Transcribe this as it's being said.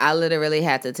I literally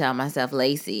had to tell myself,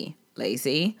 Lacey,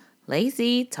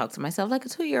 talk to myself like a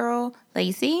 2-year-old.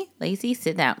 Lacey,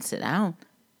 sit down.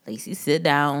 Lacey, sit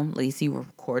down. Lacey,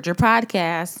 record your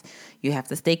podcast. You have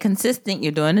to stay consistent.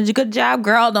 You're doing a good job,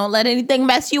 girl. Don't let anything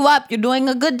mess you up. You're doing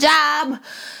a good job.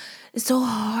 It's so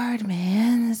hard,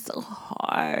 man. It's so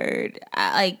hard.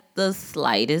 The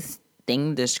slightest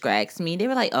thing distracts me. They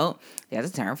were like, oh, there's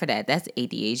a term for that. That's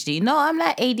ADHD. No, I'm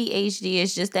not ADHD.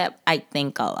 It's just that I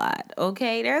think a lot,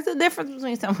 okay? There's a difference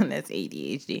between someone that's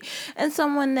ADHD and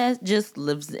someone that just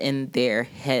lives in their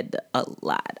head a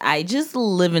lot. I just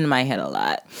live in my head a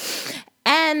lot.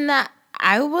 And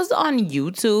I was on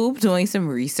YouTube doing some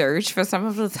research for some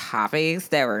of the topics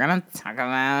that we're going to talk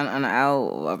about on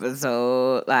our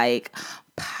episode,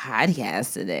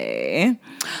 podcast today.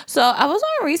 So I was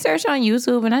on research on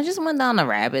YouTube and I just went down the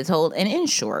rabbit hole. And in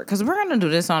short, because we're going to do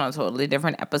this on a totally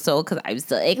different episode because I'm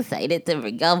so excited to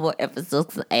bring out more episodes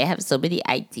because I have so many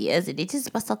ideas and it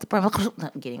just busts out the brain.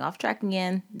 I'm getting off track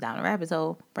again, down the rabbit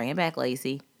hole. Bring it back,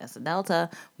 Lacey. That's a delta.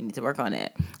 We need to work on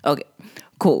that. Okay,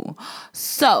 cool.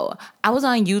 So I was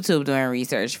on YouTube doing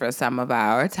research for some of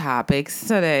our topics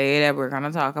today that we're going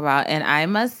to talk about. And I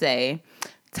must say,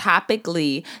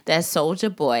 topically, that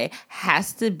Soulja Boy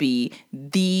has to be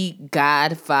the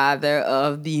godfather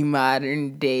of the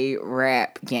modern day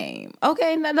rap game.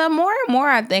 Okay, now the more and more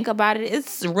I think about it,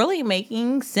 it's really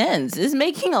making sense. It's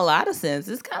making a lot of sense.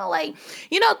 It's kind of like,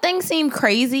 things seem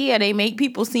crazy and they make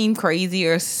people seem crazy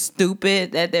or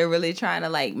stupid that they're really trying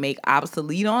to make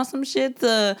obsolete on some shit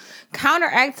to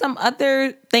counteract some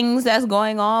other things that's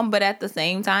going on. But at the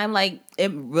same time,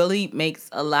 it really makes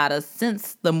a lot of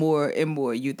sense the more and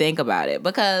more you think about it,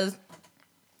 because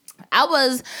I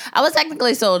was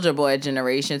technically Soulja Boy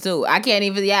generation too. I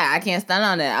can't stand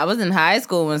on that. I was in high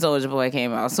school when Soulja Boy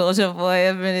came out. Soulja Boy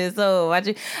up in his soul. I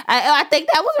think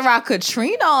that was around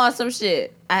Katrina or some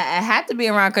shit. I had to be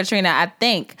around Katrina, I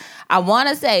think. I want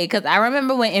to say, because I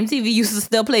remember when MTV used to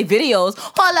still play videos.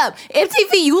 Hold up.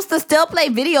 MTV used to still play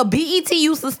video. BET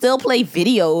used to still play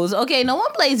videos. Okay, no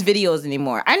one plays videos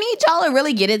anymore. I need y'all to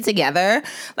really get it together.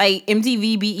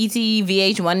 MTV, BET,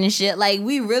 VH1 and shit.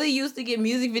 We really used to get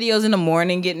music videos in the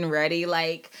morning getting ready.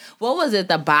 What was it?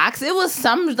 The Box? It was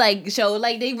some, show.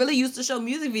 They really used to show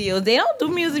music videos. They don't do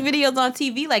music videos on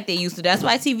TV like they used to. That's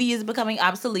why TV is becoming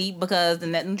obsolete, because the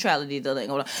net neutrality doesn't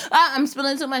go. I'm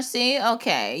spilling too much tea?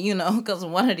 Okay, because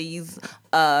one of these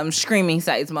streaming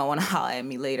sites might want to holler at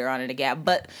me later on in the gap.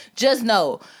 But just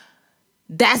know,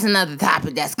 that's another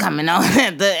topic that's coming on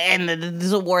at the end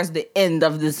towards the end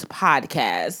of this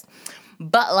podcast.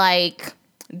 But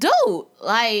dude,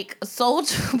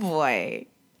 Soulja Boy,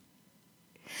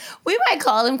 we might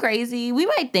call him crazy. We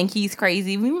might think he's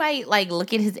crazy. We might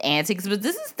look at his antics, but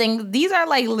these are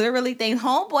literally things.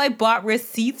 Homeboy bought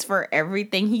receipts for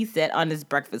everything he said on his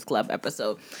Breakfast Club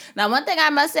episode. Now, one thing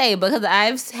I must say, because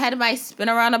I've had my spin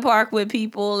around the park with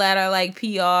people that are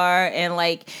PR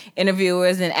and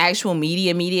interviewers and actual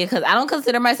media, because I don't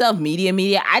consider myself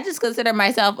media. I just consider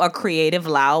myself a creative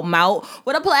loudmouth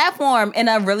with a platform and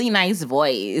a really nice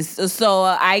voice. So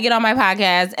I get on my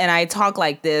podcast and I talk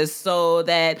like this so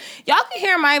that y'all can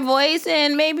hear my voice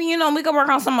and maybe, we can work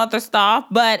on some other stuff.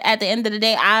 But at the end of the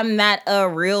day, I'm not a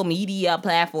real media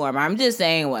platform. I'm just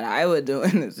saying what I would do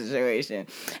in this situation.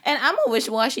 And I'm a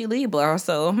wishy-washy Libra,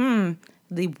 so,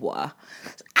 Libra.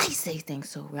 I say things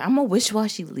so weird. I'm a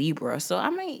wishy-washy Libra, so I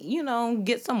might,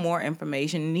 get some more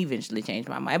information and eventually change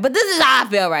my mind. But this is how I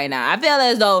feel right now. I feel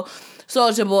as though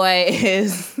Soulja Boy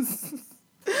is...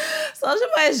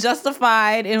 Soulja Boy is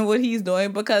justified in what he's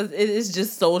doing because it is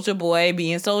just Soulja Boy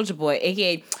being Soulja Boy,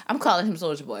 aka I'm calling him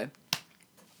Soulja Boy.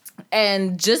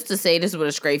 And just to say this with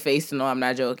a straight face to know I'm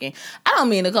not joking, I don't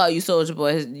mean to call you Soulja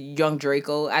Boy, Young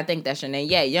Draco. I think that's your name.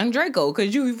 Yeah, Young Draco,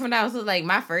 because you pronounce it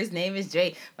my first name is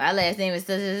Drake, my last name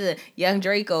is Young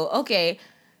Draco. Okay.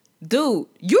 Dude,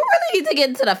 you really need to get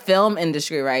into the film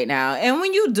industry right now. And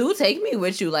when you do, take me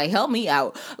with you. Help me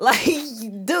out.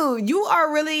 Dude, you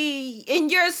are really... And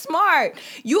you're smart.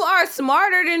 You are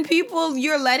smarter than people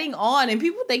you're letting on. And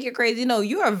people think you're crazy. No,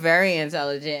 you are very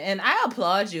intelligent. And I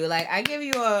applaud you. I give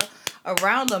you a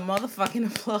round of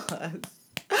motherfucking applause.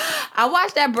 I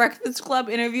watched that Breakfast Club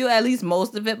interview, at least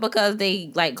most of it, because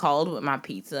they called with my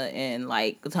pizza and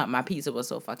my pizza was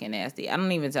so fucking nasty. I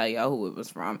don't even tell y'all who it was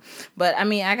from. But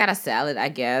I got a salad, I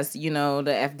guess. The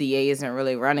FDA isn't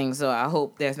really running, so I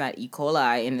hope there's not E.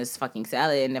 coli in this fucking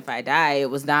salad. And if I die, it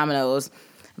was Domino's.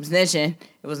 I'm snitching.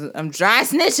 I'm dry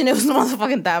snitching. It was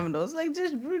motherfucking Domino's.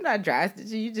 You're not dry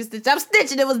snitching. You just snitch. I'm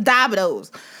snitching. It was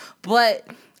Domino's. But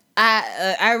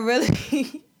I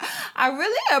really... I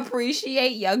really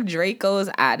appreciate young Draco's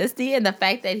honesty and the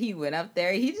fact that he went up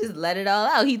there. He just let it all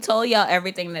out. He told y'all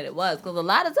everything that it was. Because a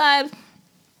lot of times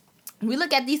we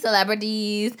look at these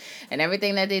celebrities and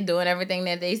everything that they do and everything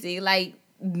that they see, like,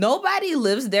 nobody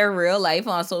lives their real life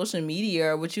on social media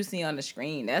or what you see on the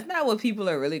screen. That's not what people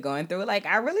are really going through. Like,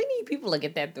 I really need people to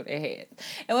get that through their heads.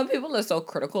 And when people are so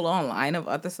critical online of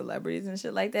other celebrities and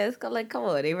shit like that, it's like, come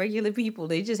on, they regular people.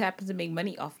 They just happen to make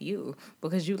money off you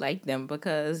because you like them,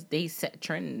 because they set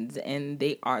trends and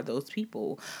they are those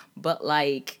people. But,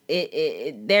 like,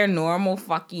 they're normal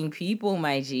fucking people,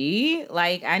 my G.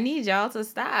 Like, I need y'all to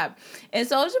stop. And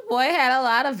Soulja Boy had a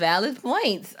lot of valid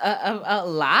points. A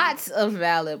lot of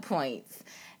valid points.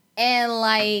 And,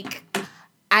 like,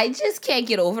 I just can't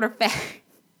get over the fact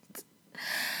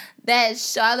that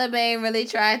Charlamagne really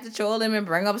tried to troll him and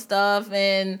bring up stuff,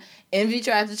 and Envy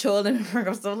tried to troll him and bring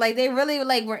up stuff. Like, they really,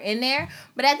 like, were in there.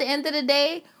 But at the end of the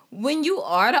day, when you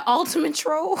are the ultimate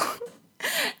troll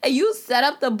and you set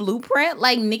up the blueprint,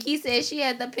 like Nicki said she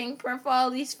had the pink print for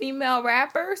all these female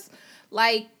rappers,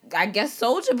 like, I guess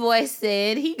Soulja Boy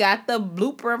said he got the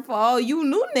blueprint for all you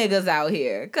new niggas out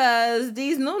here. Because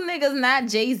these new niggas not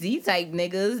Jay-Z type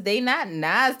niggas. They not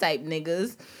Nas type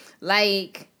niggas.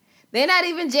 Like, they not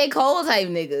even J. Cole type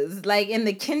niggas. Like, in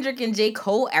the Kendrick and J.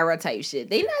 Cole era type shit.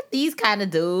 They not these kind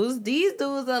of dudes. These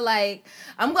dudes are like,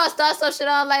 I'm gonna start some shit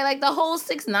on like the whole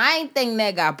 6ix9ine thing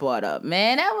that got brought up.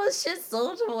 Man, that was shit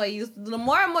Soulja Boy used to do. The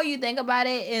more and more you think about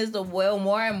it, is the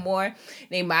more and more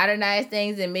they modernize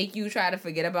things and make you try to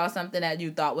forget about something that you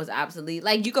thought was obsolete.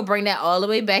 Like, you could bring that all the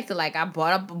way back to, like, I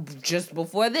brought up just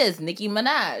before this, Nicki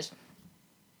Minaj.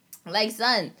 Like,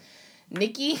 son,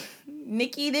 Nicki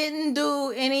didn't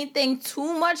do anything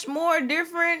too much more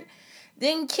different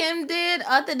than Kim did,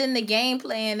 other than the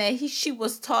gameplay, and that she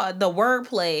was taught the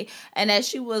wordplay, and that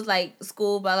she was, like,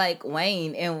 schooled by, like,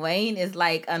 Wayne. And Wayne is,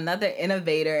 like, another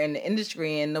innovator in the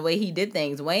industry and the way he did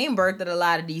things. Wayne birthed a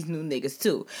lot of these new niggas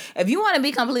too. If you want to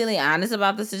be completely honest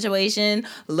about the situation,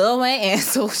 Lil Wayne and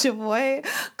Soulja Boy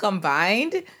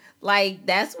combined, like,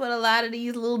 that's what a lot of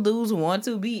these little dudes want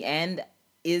to be, and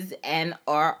is and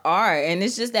are. And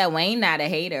it's just that Wayne not a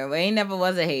hater. Wayne never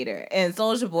was a hater. And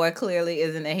Soulja Boy clearly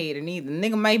isn't a hater neither.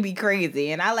 Nigga might be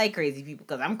crazy. And I like crazy people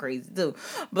because I'm crazy too.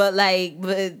 But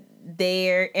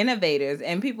they're innovators.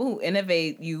 And people who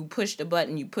innovate, you push the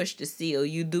button, you push the seal,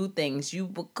 you do things, you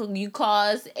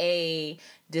cause a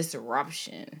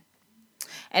disruption.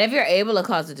 And if you're able to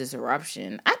cause a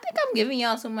disruption, I think I'm giving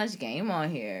y'all too much game on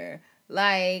here.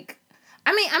 Like,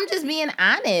 I mean, I'm just being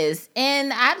honest.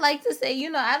 And I'd like to say,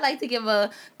 I'd like to give a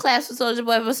class for Soulja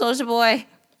Boy. But Soulja Boy,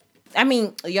 I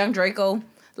mean, Young Draco,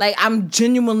 like, I'm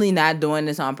genuinely not doing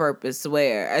this on purpose,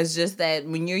 swear. It's just that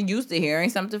when you're used to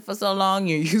hearing something for so long,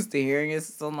 you're used to hearing it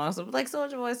for so long. So, like,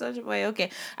 Soulja Boy,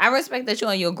 okay. I respect that you're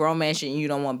on your grown man shit and you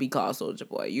don't want to be called Soulja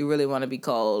Boy. You really want to be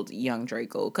called Young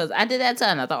Draco. Because I did that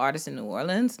to another artist in New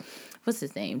Orleans. What's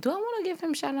his name? Do I want to give him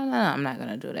a shout out? No, I'm not going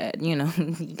to do that. You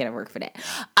gotta work for that.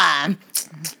 I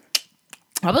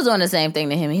was doing the same thing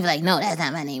to him. He was like, no, that's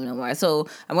not my name no more. So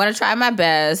I'm going to try my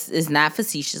best. It's not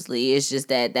facetiously. It's just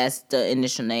that that's the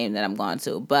initial name that I'm going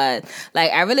to. But,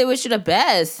 like, I really wish you the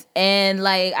best. And,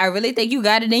 like, I really think you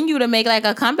got it in you to make, like,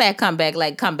 a comeback.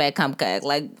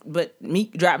 Like, but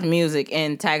Meek dropped music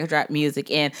and Tiger dropped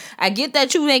music. And I get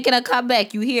that you making a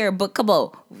comeback. You hear, but come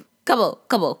on.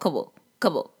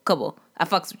 I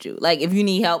fucks with you. Like, if you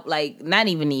need help, like, not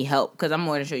even need help, because I'm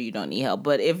more than sure you don't need help.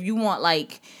 But if you want,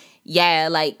 like, yeah,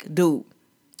 like, dude,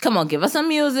 come on, give us some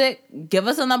music. Give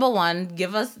us a number one.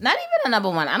 Give us, not even a number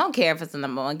one. I don't care if it's a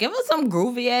number one. Give us some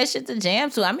groovy ass shit to jam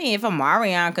to. I mean, if a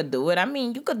Marion could do it, I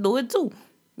mean, you could do it too.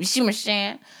 You see my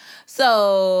shit?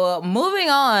 So, moving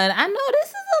on. I know this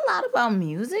is a lot about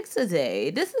music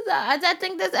today. I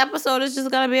think this episode is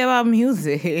just going to be about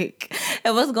music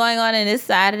and what's going on in this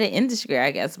side of the industry,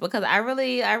 I guess, because I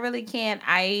really can't.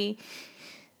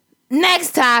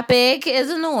 Next topic is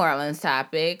a New Orleans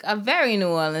topic, a very New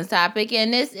Orleans topic,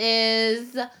 and this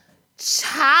is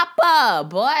Chopper.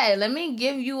 Boy, let me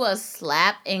give you a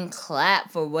slap and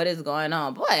clap for what is going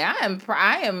on. Boy,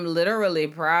 I am literally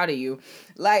proud of you.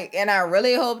 Like, and I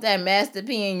really hope that Master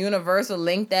P and Universal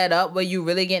link that up where you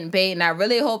really getting paid, and I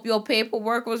really hope your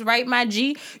paperwork was right, my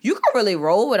G. You can really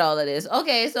roll with all of this.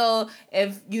 Okay, so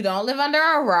if you don't live under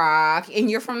a rock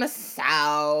and you're from the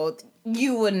South,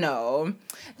 you would know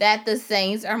that the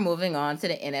Saints are moving on to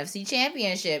the NFC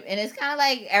Championship. And it's kind of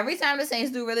like every time the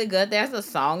Saints do really good, there's a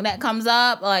song that comes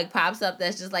up, like pops up,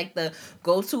 that's just like the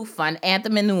go-to fun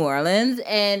anthem in New Orleans.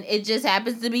 And it just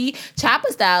happens to be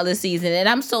Chopper style this season. And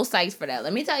I'm so psyched for that.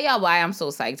 Let me tell y'all why I'm so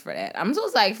psyched for that. I'm so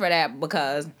psyched for that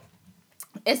because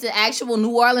It's an actual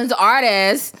New Orleans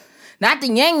artist. Not the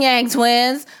Yang Yang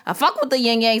twins. I fuck with the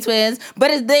Yang Yang twins, but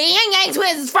it's the Yang Yang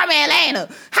twins is from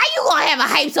Atlanta. How you gonna have a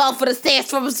hype song for the stats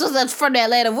from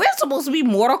Atlanta? We're supposed to be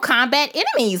Mortal Kombat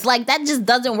enemies. Like, that just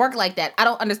doesn't work like that. I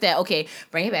don't understand. Okay,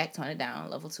 bring it back, tone it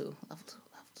down. Level two.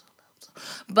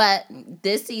 But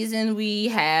this season we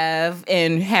have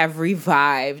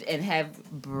revived and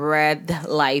have bred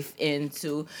life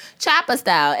into Chopper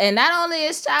Style. And not only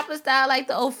is Chopper Style like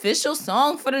the official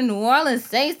song for the New Orleans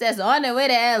Saints that's on their way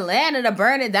to Atlanta to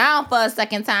burn it down for a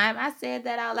second time. I said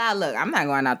that out loud. Look, I'm not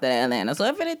going out there to Atlanta. So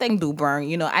if anything do burn,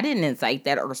 I didn't incite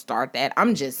that or start that.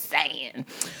 I'm just saying.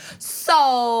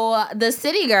 So the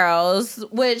City Girls,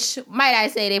 which might I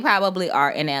say they probably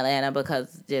are in Atlanta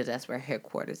because that's where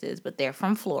headquarters is, but they're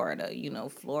from Florida.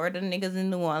 Florida niggas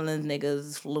and New Orleans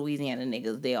niggas, Louisiana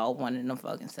niggas, they all one and the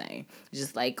fucking same.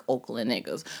 Just like Oakland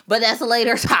niggas. But that's a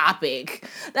later topic.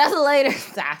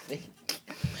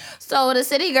 So the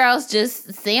City Girls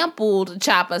just sampled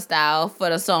Chopper Style for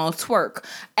the song Twerk.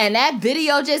 And that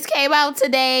video just came out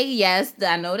today. Yes,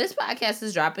 I know this podcast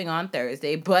is dropping on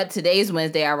Thursday, but today's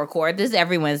Wednesday. I record this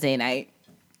every Wednesday night.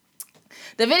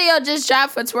 The video just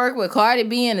dropped for Twerk with Cardi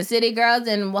B and the City Girls.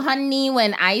 And honey,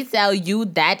 when I tell you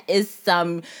that is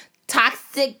some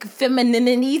toxic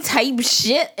femininity type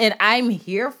shit, and I'm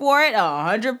here for it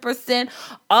 100%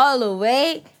 all the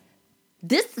way.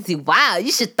 This is wild.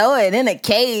 You should throw it in a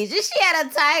cage. She had a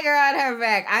tiger on her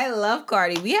back. I love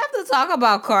Cardi. We have to talk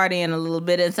about Cardi in a little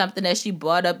bit and something that she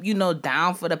brought up,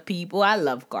 down for the people. I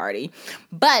love Cardi.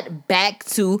 But back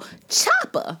to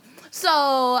Chopper.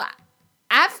 So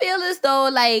I feel as though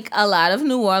like a lot of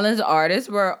New Orleans artists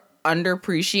are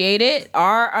underappreciated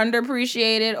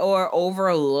or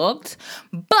overlooked,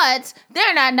 but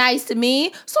they're not nice to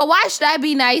me. So why should I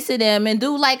be nice to them and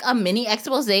do like a mini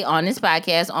expose on this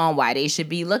podcast on why they should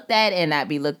be looked at and not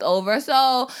be looked over?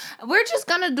 So we're just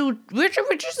gonna do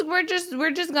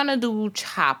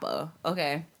Chopper,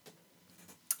 okay?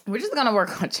 We're just gonna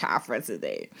work on Chopper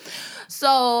today. So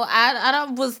I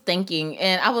was thinking,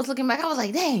 and I was looking back. I was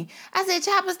like, dang! I said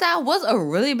Chopper Style was a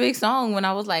really big song when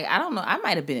I was like, I don't know. I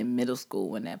might have been in middle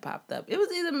school when that popped up. It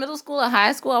was either middle school or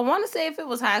high school. I want to say if it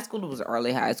was high school, it was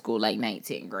early high school, like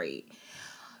 19th grade.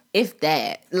 If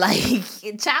that, like,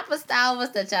 Chopper Style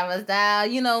was the Chopper Style,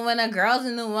 when the girls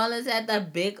in New Orleans had the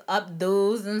big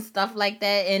updos and stuff like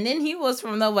that. And then he was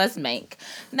from the West Bank.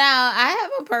 Now, I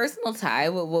have a personal tie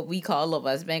with what we call the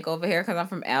West Bank over here because I'm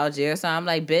from Algiers. So I'm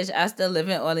like, bitch, I still live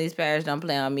in Orleans Parish. Don't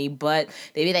play on me. But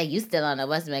they be like, you still on the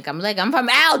West Bank. I'm like, I'm from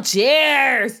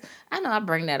Algiers. I know I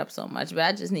bring that up so much, but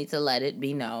I just need to let it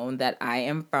be known that I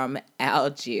am from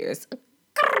Algiers.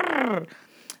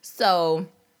 So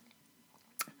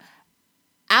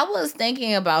I was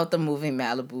thinking about the movie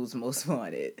Malibu's Most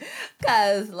Wanted.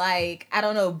 Because, like, I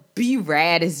don't know,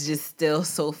 B-Rad is just still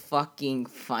so fucking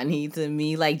funny to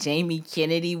me. Like, Jamie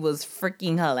Kennedy was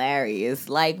freaking hilarious.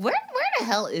 Like, where the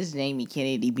hell is Jamie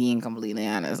Kennedy, being completely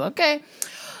honest? Okay.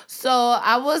 So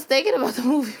I was thinking about the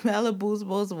movie Malibu's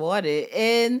Most Wanted,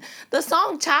 and the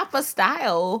song Chopper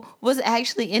Style was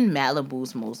actually in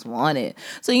Malibu's Most Wanted.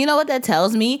 So you know what that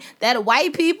tells me? That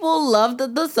white people loved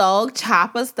the song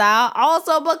Chopper Style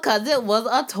also because it was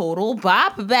a total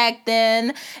bop back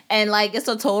then. And like it's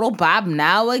a total bop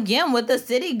now again with the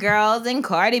City Girls and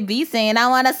Cardi B saying, I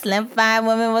want a slim fine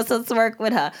woman with some twerk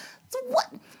with her. So what?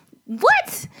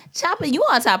 Chopper, you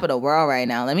on top of the world right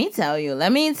now. Let me tell you.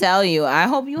 I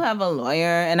hope you have a lawyer,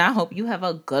 and I hope you have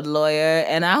a good lawyer,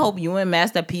 and I hope you and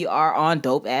Master P are on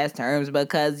dope-ass terms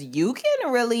because you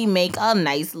can really make a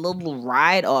nice little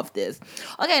ride off this.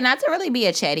 Okay, not to really be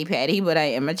a chatty patty, but I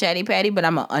am a chatty patty, but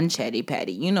I'm an unchatty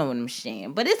patty. You know what I'm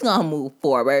saying? But it's going to move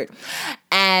forward.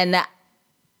 And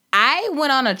I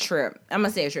went on a trip. I'm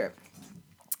going to say a trip.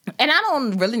 And I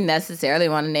don't really necessarily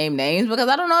want to name names because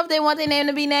I don't know if they want their name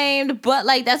to be named, but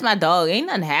like that's my dog. Ain't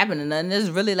nothing happening. Nothing. It's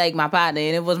really like my partner,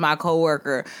 and it was my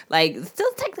coworker. Like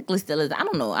still technically still is. I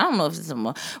don't know if it's some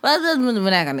more. Well, we're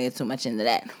not gonna get too much into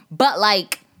that. But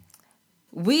like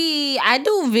I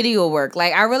do video work.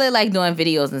 Like I really like doing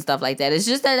videos and stuff like that. It's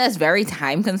just that that's very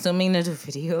time consuming to do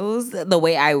videos, the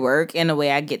way I work and the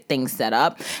way I get things set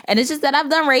up. And it's just that I've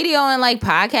done radio and like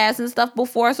podcasts and stuff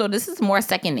before. So this is more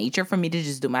second nature for me to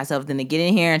just do myself than to get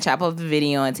in here and chop up the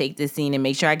video and take this scene and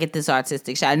make sure I get this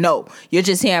artistic shot. No, you're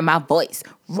just hearing my voice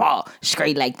raw,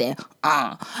 straight like that.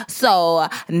 So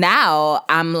now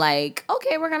I'm like,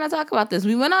 okay, we're going to talk about this.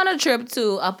 We went on a trip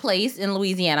to a place in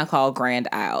Louisiana called Grand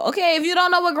Isle. Okay, if you don't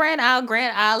know what Grand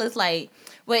Isle is like,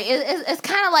 Wait, it's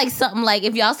kind of like something like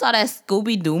if y'all saw that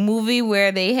Scooby-Doo movie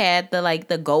where they had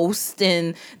the ghost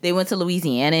and they went to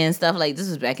Louisiana and stuff. Like, this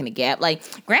was back in the Gap. Like,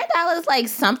 Grand Isle is like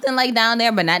something like down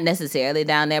there, but not necessarily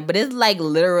down there. But it's like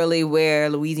literally where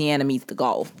Louisiana meets the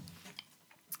Gulf.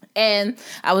 And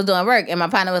I was doing work, and my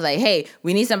partner was like, "Hey,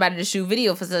 we need somebody to shoot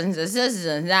video for such and such and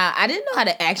such." Now, I didn't know how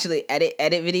to actually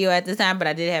edit video at the time, but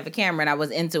I did have a camera, and I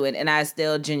was into it, and I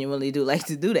still genuinely do like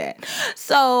to do that.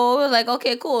 So I was like,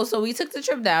 "Okay, cool." So we took the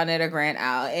trip down there to Grand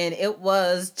Isle, and it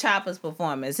was Chopper's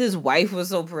performance. His wife was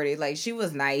so pretty, like she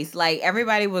was nice, like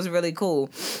everybody was really cool,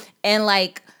 and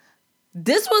like.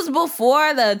 This was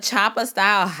before the Chopper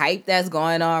style hype that's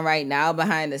going on right now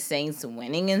behind the Saints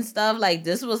winning and stuff. Like,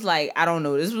 this was like, I don't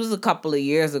know, this was a couple of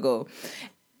years ago.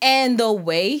 And the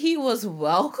way he was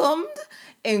welcomed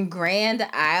in Grand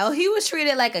Isle, he was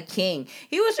treated like a king.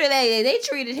 He was treated, they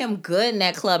treated him good in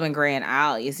that club in Grand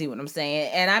Isle. You see what I'm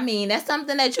saying? And I mean, that's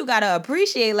something that you gotta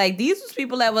appreciate. Like, these was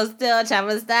people that was still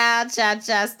Chopper style,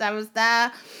 cha-cha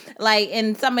style. Like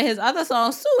in some of his other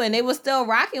songs too, and they was still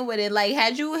rocking with it. Like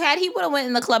had he would have went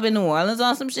in the club in New Orleans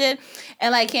on some shit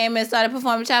and like came and started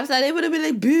performing Chop Style, they would have been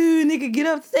like, boo, nigga, get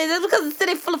up the stage. That's because the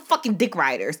city full of fucking dick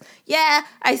riders. Yeah,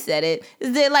 I said it.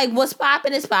 Is it like what's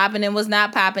popping is popping and what's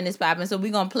not popping is popping. So we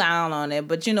gonna plow on it.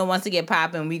 But you know, once it get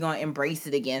popping, we gonna embrace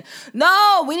it again.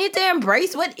 No, we need to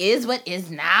embrace what is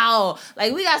now.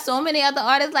 Like we got so many other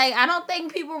artists. Like I don't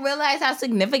think people realize how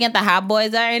significant the Hot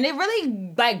Boys are, and it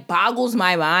really like boggles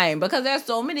my mind. Because there's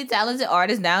so many talented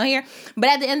artists down here. But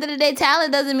at the end of the day,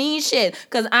 talent doesn't mean shit.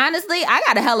 Because honestly, I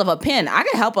got a hell of a pen. I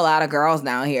can help a lot of girls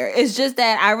down here. It's just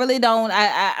that I really don't.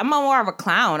 I'm more of a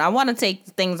clown. I want to take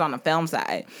things on the film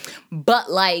side.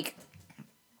 But like,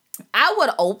 I would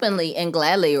openly and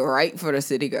gladly write for the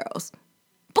City Girls.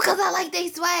 Because I like they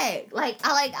swag. Like,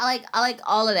 I like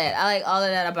all of that. I like all of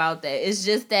that about that. It's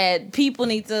just that people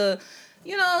need to,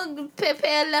 pay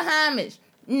a little homage.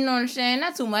 You know what I'm saying?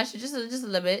 Not too much, just a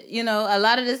little bit. You know, a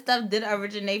lot of this stuff did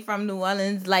originate from New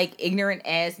Orleans, like ignorant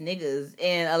ass niggas,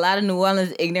 and a lot of New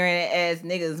Orleans ignorant ass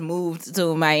niggas moved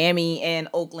to Miami and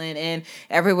Oakland and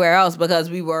everywhere else because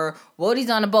we were woadies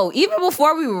on the boat. Even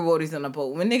before we were woadies on the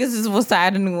boat, when niggas just was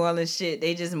tired of New Orleans shit,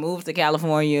 they just moved to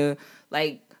California,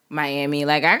 like Miami.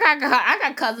 Like I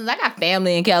got cousins, I got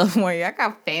family in California, I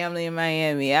got family in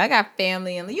Miami, I got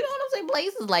family in, you know what I'm saying,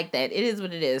 places like that. It is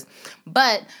what it is.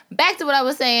 But back to what I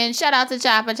was saying, shout out to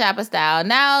Chopper Style.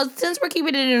 Now, since we're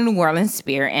keeping it in the New Orleans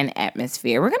spirit and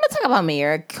atmosphere, we're gonna talk about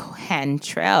Mayor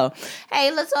Cantrell.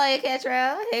 Hey, Latoya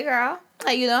Cantrell. Hey girl.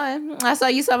 How you doing? I saw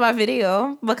you saw my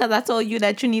video because I told you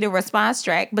that you need a response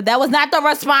track, but that was not the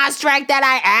response track that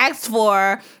I asked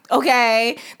for.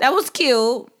 Okay, that was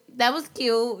cute. That was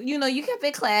cute. You know, you kept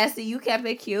it classy. You kept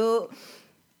it cute.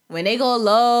 When they go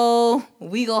low,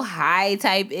 we go high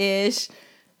type-ish.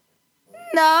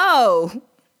 No.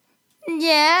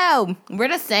 Yeah. We're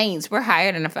the Saints. We're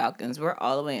higher than the Falcons. We're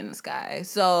all the way in the sky.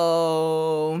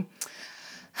 So,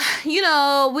 you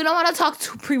know, we don't want to talk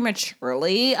too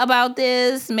prematurely about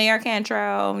this, Mayor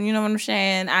Cantrell. You know what I'm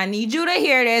saying? I need you to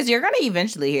hear this. You're going to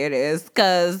eventually hear this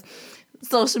because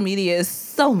social media is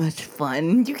so much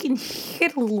fun. You can hear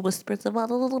the little whispers of all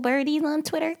the little birdies on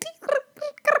Twitter.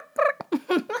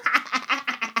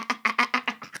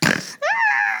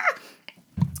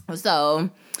 So,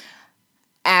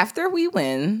 after we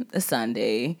win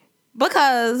Sunday,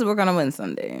 because we're going to win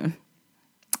Sunday,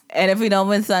 and if we don't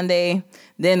win Sunday,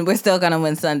 then we're still going to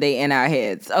win Sunday in our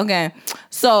heads. Okay?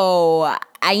 So,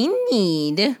 I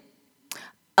need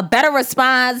a better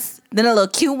response than a little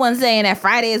cute one saying that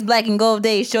Friday is Black and Gold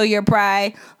Day. Show your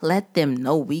pride. Let them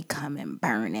know we come and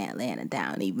burn Atlanta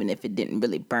down, even if it didn't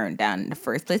really burn down in the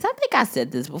first place. I think I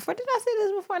said this before. Did I say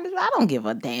this before? I don't give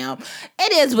a damn.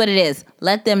 It is what it is.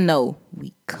 Let them know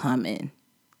we coming.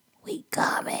 We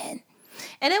coming.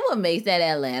 And then what makes that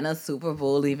Atlanta Super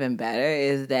Bowl even better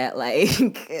is that, like,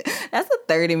 that's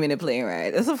a 30-minute plane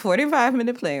ride. That's a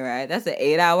 45-minute plane ride. That's an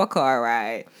 8-hour car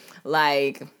ride.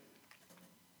 Like,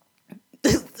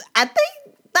 I think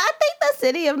the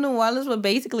city of New Orleans would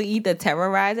basically either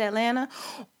terrorize Atlanta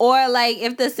or like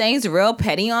if the Saints real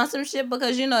petty on some shit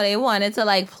because you know they wanted to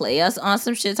like play us on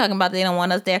some shit talking about they don't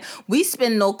want us there. We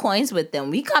spend no coins with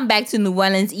them. We come back to New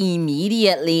Orleans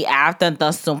immediately after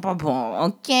the Super Bowl,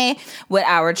 okay, with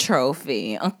our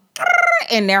trophy, okay,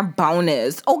 and their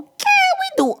bonus, okay.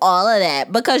 Do all of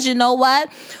that because you know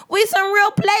what? We some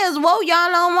real players. Whoa, y'all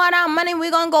don't want our money. We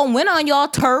gonna go win on y'all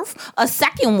turf. A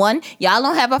second one. Y'all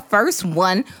don't have a first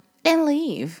one. Then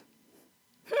leave.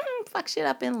 Fuck shit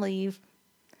up and leave.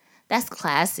 That's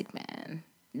classic, man.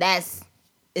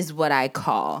 Is what I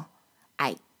call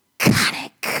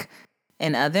iconic.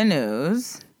 In other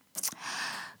news,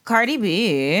 Cardi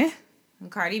B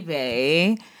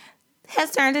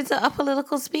has turned into a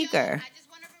political speaker. I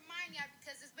just want to remind y'all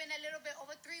because it's been a little bit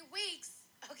over 3 weeks.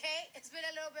 Okay, it's been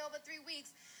a little bit over 3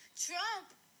 weeks.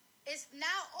 Trump is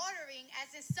now ordering,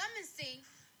 as in summoning,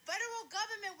 federal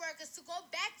government workers to go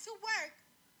back to work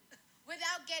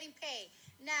without getting paid.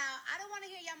 Now, I don't want to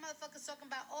hear y'all motherfuckers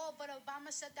talking about, oh, but Obama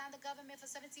shut down the government for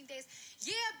 17 days.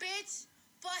 Yeah, bitch,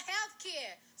 for health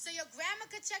care. So your grandma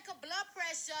could check her blood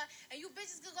pressure, and you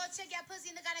bitches could go check your pussy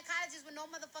in the gynecologist with no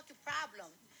motherfucking problem.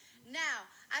 Now,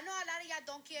 I know a lot of y'all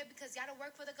don't care because y'all don't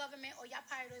work for the government or y'all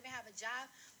probably don't even have a job,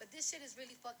 but this shit is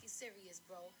really fucking serious,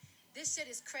 bro. This shit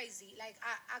is crazy. Like,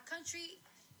 our country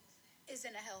is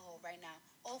in a hellhole right now.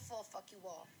 All for a fucking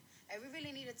wall. Like, we really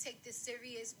need to take this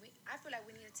serious. I feel like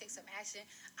we need to take some action.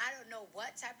 I don't know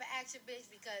what type of action, bitch,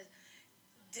 because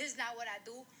this is not what I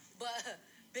do. But,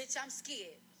 bitch, I'm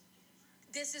scared.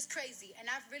 This is crazy. And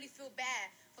I really feel bad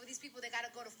for these people that gotta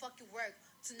go to fucking work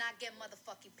to not get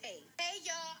motherfucking paid. Hey,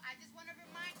 y'all, I just want to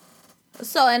remind.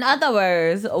 So, in other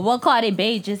words, what Cardi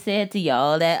B just said to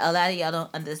y'all that a lot of y'all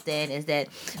don't understand is that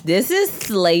this is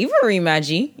slavery, my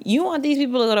G. You want these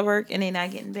people to go to work and they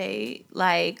not getting paid?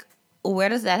 Like, where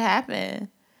does that happen?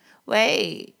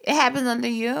 Wait, it happens under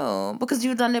you because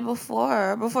you've done it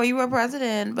before you were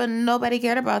president, but nobody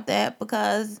cared about that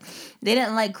because they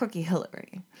didn't like crooked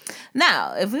Hillary.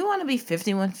 Now, if we want to be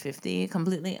 5150,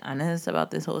 completely honest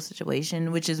about this whole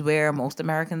situation, which is where most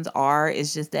Americans are,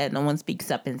 it's just that no one speaks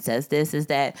up and says this, is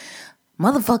that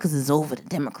motherfuckers is over the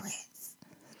Democrats.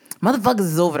 Motherfuckers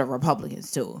is over the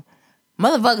Republicans, too.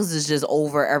 Motherfuckers is just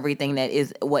over everything that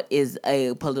is what is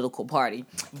a political party.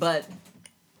 But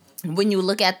when you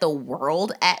look at the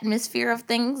world atmosphere of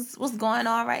things, what's going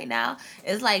on right now,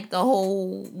 it's like the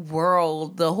whole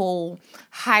world, the whole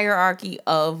hierarchy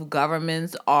of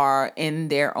governments are in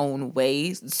their own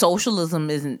ways. Socialism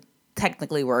isn't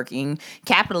technically working.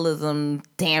 Capitalism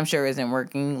damn sure isn't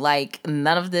working. Like,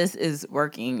 none of this is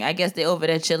working. I guess they over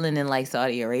there chilling in like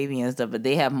Saudi Arabia and stuff, but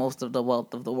they have most of the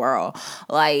wealth of the world.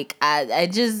 Like, I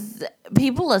just,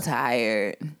 people are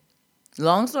tired.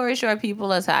 Long story short,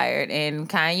 people are tired, and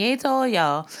Kanye told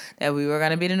y'all that we were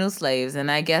going to be the new slaves,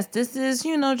 and I guess this is,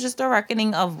 just a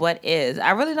reckoning of what is.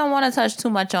 I really don't want to touch too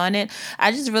much on it.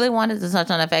 I just really wanted to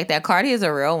touch on the fact that Cardi is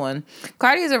a real one.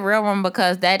 Cardi is a real one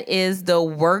because that is the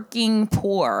working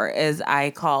poor, as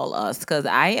I call us, because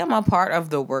I am a part of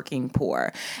the working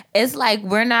poor. It's like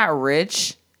we're not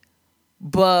rich,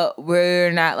 but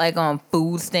we're not like on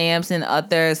food stamps and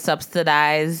other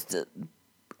subsidized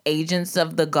agents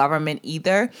of the government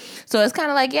either. So it's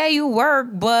kind of like, yeah, you work,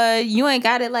 but you ain't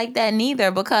got it like that neither,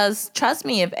 because trust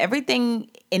me, if everything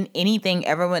and anything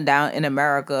ever went down in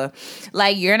America,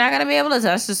 like, you're not going to be able to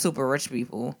touch the super rich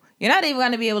people. You're not even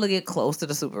going to be able to get close to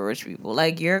the super rich people.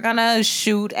 Like, you're going to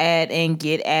shoot at and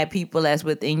get at people that's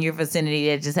within your vicinity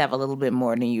that just have a little bit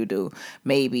more than you do,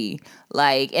 maybe.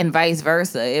 Like, and vice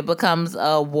versa. It becomes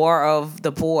a war of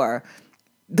the poor,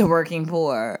 the working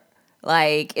poor.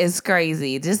 Like, it's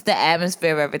crazy. Just the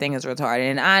atmosphere of everything is retarded.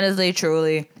 And honestly,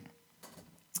 truly,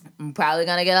 I'm probably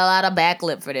going to get a lot of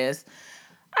backlip for this.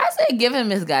 I say give him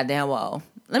his goddamn wall.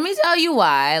 Let me tell you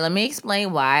why. Let me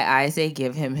explain why I say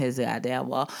give him his goddamn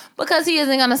wall. Because he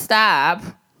isn't going to stop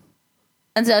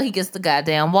until he gets the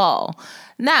goddamn wall.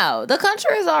 Now, the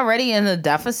country is already in a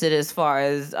deficit as far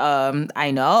as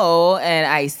I know and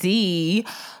I see.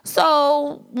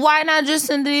 So why not just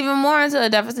send it even more into a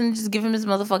deficit and just give him his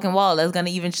motherfucking wall? That's going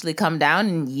to eventually come down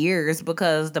in years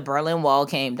because the Berlin Wall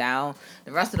came down.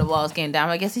 The rest of the walls came down.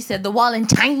 I guess he said the wall in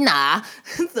China.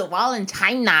 The wall in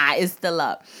China is still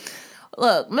up.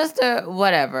 Look, Mr.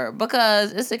 Whatever,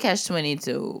 because it's a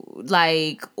catch-22.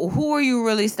 Like, who are you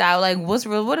really style? Like,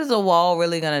 what is a wall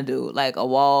really gonna do? Like, a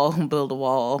wall, build a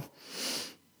wall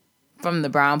from the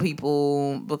brown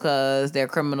people because they're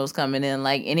criminals coming in.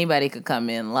 Like, anybody could come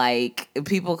in. Like,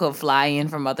 people could fly in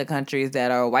from other countries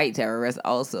that are white terrorists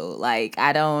also. Like,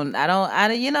 this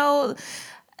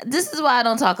is why I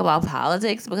don't talk about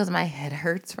politics, because my head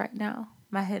hurts right now.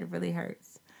 My head really hurts.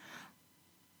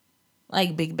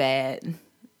 Like, big bad.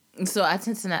 So I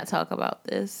tend to not talk about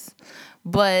this.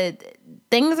 But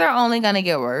things are only going to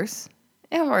get worse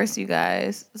and worse, you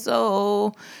guys.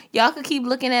 So y'all could keep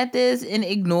looking at this and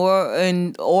ignore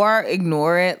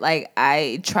it. Like,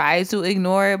 I try to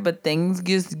ignore it, but things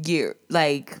just get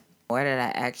like, where did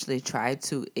I actually try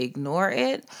to ignore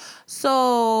it?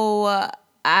 So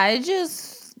I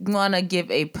just want to give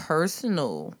a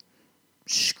personal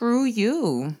screw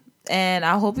you And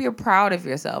I hope you're proud of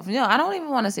yourself. I don't even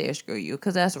want to say screw you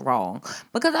because that's wrong.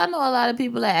 Because I know a lot of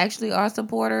people that actually are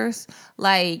supporters.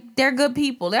 Like, they're good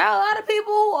people. There are a lot of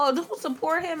people who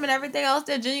support him and everything else.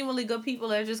 They're genuinely good people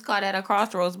that are just caught at a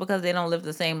crossroads because they don't live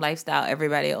the same lifestyle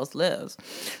everybody else lives.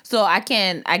 So I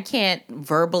can't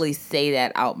verbally say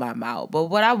that out my mouth. But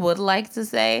what I would like to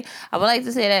say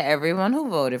that everyone who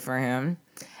voted for him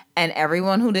and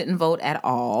everyone who didn't vote at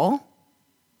all,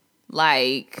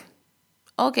 like,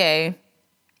 okay,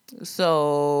 so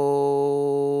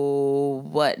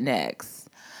what next?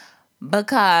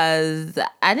 Because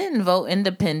I didn't vote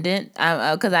independent,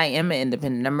 because I am an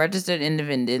independent. I'm registered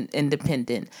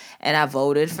independent, and I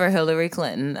voted for Hillary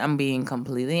Clinton. I'm being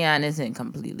completely honest and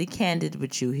completely candid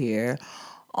with you here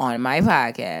on my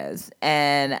podcast.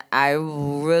 And I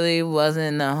really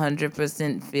wasn't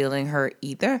 100% feeling her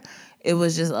either. It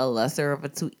was just a lesser of the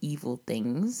two evil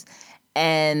things.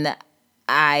 And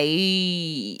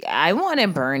I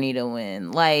wanted Bernie to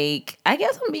win. Like, I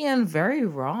guess I'm being very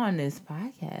raw on this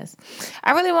podcast.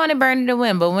 I really wanted Bernie to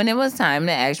win, but when it was time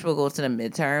to actually go to the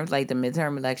midterms, like the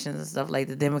midterm elections and stuff, like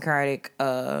the Democratic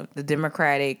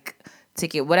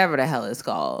ticket, whatever the hell it's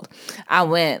called, I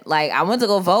went to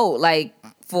go vote, like,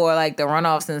 for like the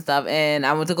runoffs and stuff, and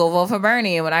I went to go vote for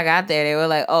Bernie. And when I got there, they were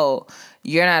like, "Oh,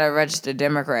 you're not a registered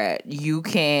Democrat. You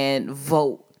can't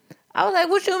vote." I was like,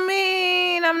 "What you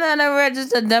mean? I'm not a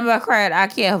registered Democrat. I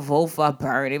can't vote for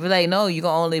Bernie." But like, "No, you can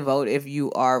only vote if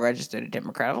you are a registered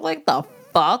Democrat." I was like, "The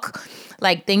fuck?"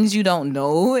 Like, things you don't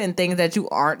know and things that you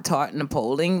aren't taught in the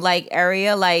polling like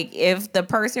area. Like, if the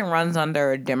person runs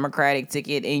under a Democratic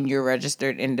ticket and you're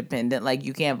registered independent, like,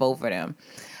 you can't vote for them.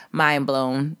 Mind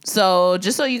blown. So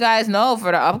just so you guys know,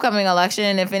 for the upcoming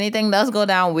election, if anything does go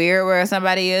down weird where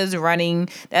somebody is running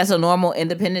that's a normal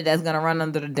independent that's going to run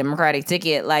under the Democratic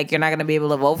ticket, like, you're not going to be able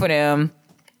to vote for them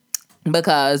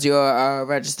because you're a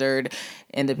registered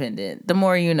independent. The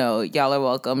more you know. Y'all are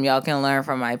welcome. Y'all can learn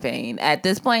from my pain. At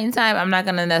this point in time, I'm not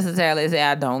going to necessarily say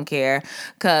I don't care,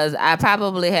 because I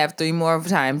probably have 3 more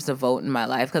times to vote in my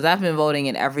life, because I've been voting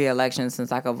in every election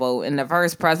since I could vote. And the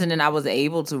first president I was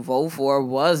able to vote for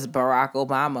was Barack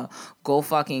Obama. Go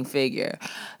fucking figure.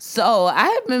 So I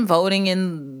have been voting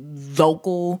in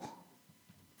local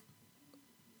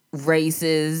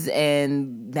races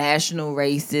and national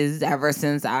races ever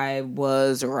since I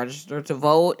was registered to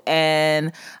vote.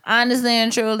 And honestly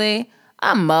and truly,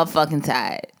 I'm motherfucking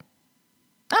tired.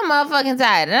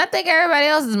 And I think everybody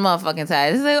else is motherfucking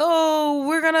tired. It's like, "Oh,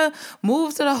 we're gonna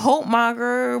move to the hope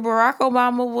monger." Barack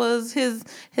Obama was his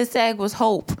tag was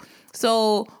hope.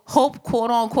 So hope,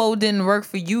 quote unquote, didn't work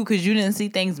for you because you didn't see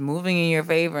things moving in your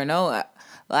favor. No,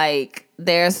 like,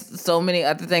 there's so many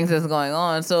other things that's going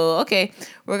on. So, okay,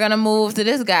 we're going to move to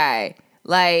this guy.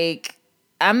 Like,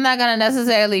 I'm not going to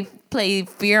necessarily play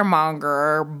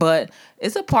fearmonger, but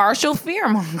it's a partial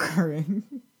fearmongering.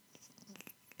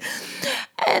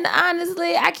 And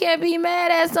honestly, I can't be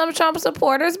mad at some Trump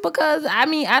supporters because, I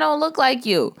mean, I don't look like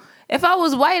you. If I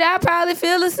was white, I'd probably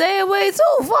feel the same way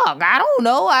too. Fuck, I don't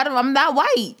know. I'm not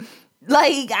white.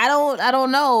 Like, I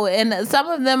don't know. And some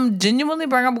of them genuinely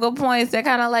bring up good points. They're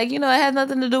kind of like, it has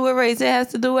nothing to do with race. It has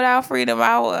to do with our freedom,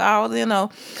 our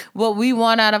what we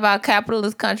want out of our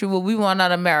capitalist country, what we want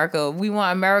out of America. We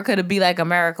want America to be like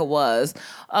America was.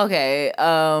 Okay,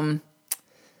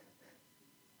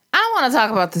 I don't want to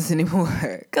talk about this anymore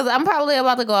because I'm probably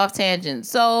about to go off tangent.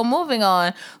 So moving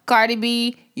on, Cardi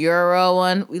B, you're a real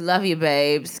one. We love you,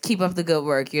 babes. Keep up the good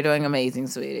work. You're doing amazing,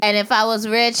 sweetie. And if I was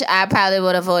rich, I probably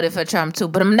would have voted for Trump too,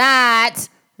 but I'm not.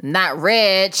 Not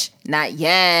rich. Not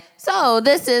yet. So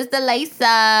this is the Lace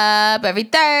Up every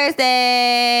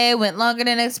Thursday. Went longer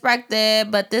than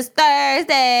expected, but this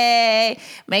Thursday,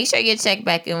 make sure you check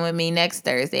back in with me next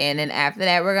Thursday. And then after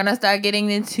that, we're going to start getting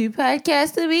the 2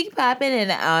 podcasts a week popping.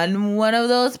 And on one of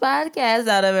those podcasts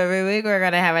out of every week, we're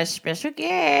going to have a special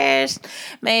guest.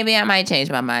 Maybe I might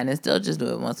change my mind and still just do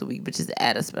it once a week, but just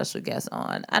add a special guest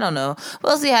on. I don't know.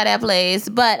 We'll see how that plays.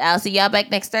 But I'll see y'all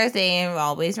back next Thursday. And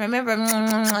always remember,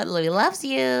 Lily loves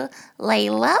you. Lay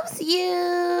loves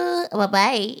you.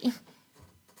 Bye-bye.